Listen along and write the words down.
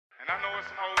I know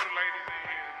it's some older ladies in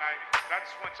here tonight, but I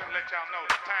just want you to let y'all know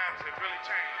the times have really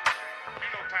changed. You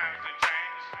know times didn't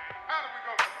change. How do we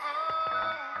go from,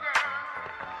 oh, girl,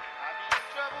 I be in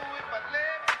trouble with my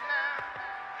left now,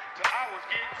 to I was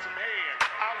getting some head,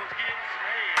 I was getting some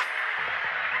head.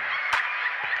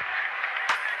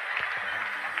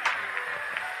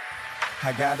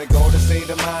 I got a golden state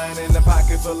of mind in a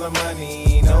pocket full of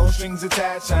money. No strings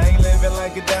attached, I ain't living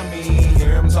like a dummy.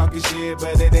 Hear 'em talking shit,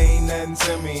 but it ain't nothing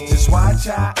to me. Just watch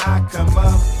how I come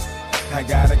up. I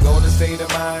got a golden state of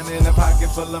mind in a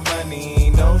pocket full of money.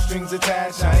 No strings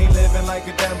attached, I ain't living like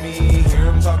a dummy. Hear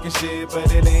 'em talking shit,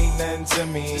 but it ain't nothing to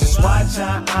me. Just watch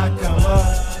how I come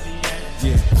up.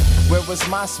 Yeah. Where was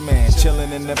Moss Man?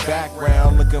 Chilling in the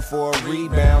background, looking for a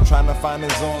rebound, trying to find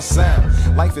his own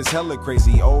sound. Life is hella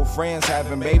crazy, old friends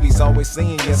having babies, always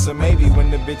saying yes or maybe when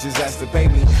the bitches ask to pay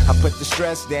me. I put the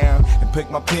stress down and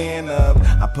pick my pen up.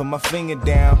 I put my finger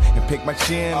down and pick my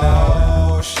chin up.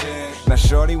 Oh shit. Now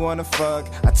shorty wanna fuck.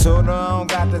 I told her I don't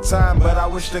got the time, but I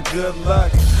wished her good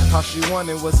luck. All she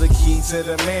wanted was a key to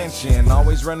the mansion.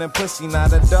 Always running pussy,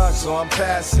 not a dog, so I'm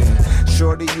passing.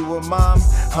 Shorty, you a mom?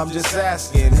 I'm just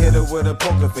asking. Hit her with a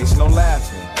poker face, no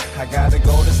laughing. I got a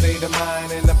golden state of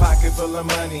mind in a pocket full of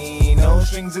money. No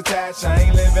strings attached, I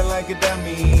ain't living like a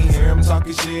dummy. Hear 'em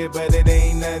talking shit, but it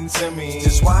ain't nothing to me.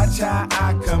 Just watch how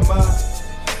I come up.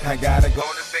 I got a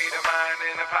golden state of mind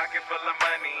in a pocket full of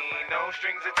money. No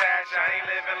strings attached, I ain't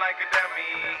living like a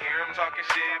dummy. Hear 'em talking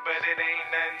shit, but it ain't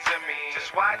nothing to me.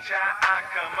 Just watch how I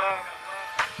come up.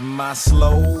 My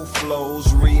slow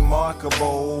flow's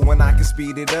remarkable. When I can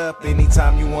speed it up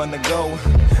anytime you wanna go.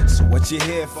 So what you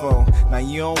here for? Now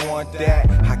you don't want that.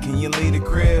 How can you leave the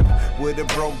crib with a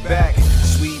broke back?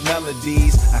 Sweet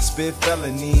melodies, I spit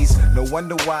felonies. No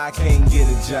wonder why I can't get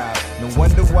a job. No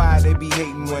wonder why they be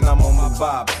hating when I'm on my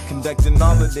bob. Conducting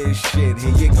all of this shit.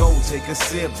 Here you go, take a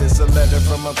sip. It's a letter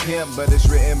from a pimp, but it's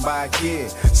written by a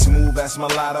kid. Smooth as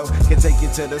mulatto, can take you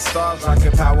to the stars.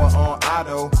 Rockin' power on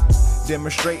auto.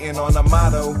 Demonstrating on a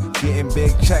motto, getting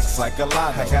big checks like a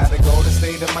lot. I got a golden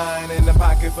state of mind in a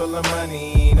pocket full of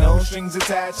money. No strings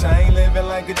attached, I ain't living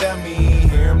like a dummy.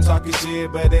 Hear 'em talking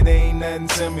shit, but it ain't nothing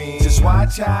to me. Just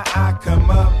watch how I come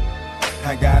up.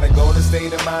 I got a golden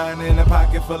state of mind in a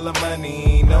pocket full of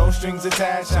money. No strings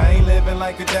attached, I ain't living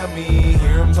like a dummy.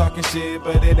 Hear 'em talking shit,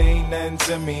 but it ain't nothing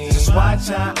to me. Just watch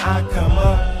how I come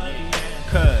up.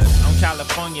 Cause I'm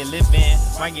California living,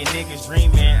 while your niggas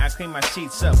dreaming. I clean my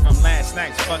sheets up from last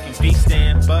night's fucking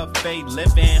feasting. Buffet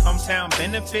living, hometown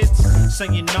benefits. So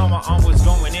you know I'm always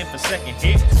going in for second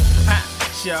hits. Ha!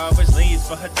 She always leaves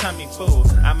for her tummy full.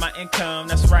 I'm my income,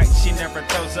 that's right, she never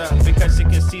throws up. Because she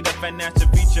can see the financial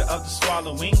future of the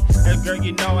swallowing. That girl,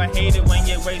 you know I hate it when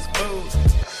you waste food.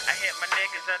 I hit my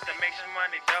niggas up to make sure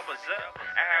money doubles up.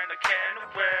 I have no care in the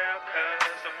world,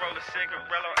 cause I roll a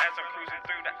cigarello as I'm cruising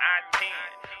through the I-10.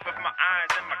 With my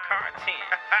eyes in my car 10.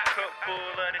 Cook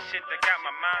full of the shit that got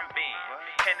my mind bent.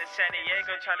 Heading to San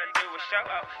Diego trying to do a show.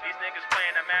 These niggas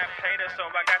playing a mad plater, so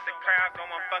I got the crowd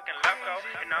going fucking loco.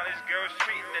 And all these girls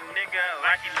treating the nigga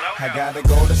like he loco. I got a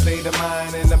golden state of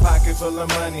mind in a pocket full of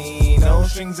money. No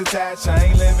strings attached, I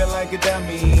ain't living like a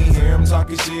dummy. Hear 'em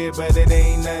talking shit, but it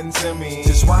ain't nothing to me.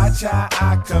 Just watch how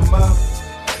I come up.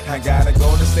 I got a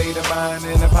golden state of mind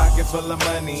in a pocket full of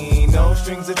money. No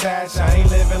strings attached, I ain't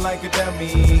living like a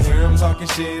dummy. Hear 'em talking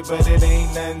shit, but it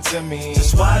ain't nothing to me.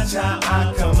 Just watch how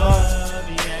I come up.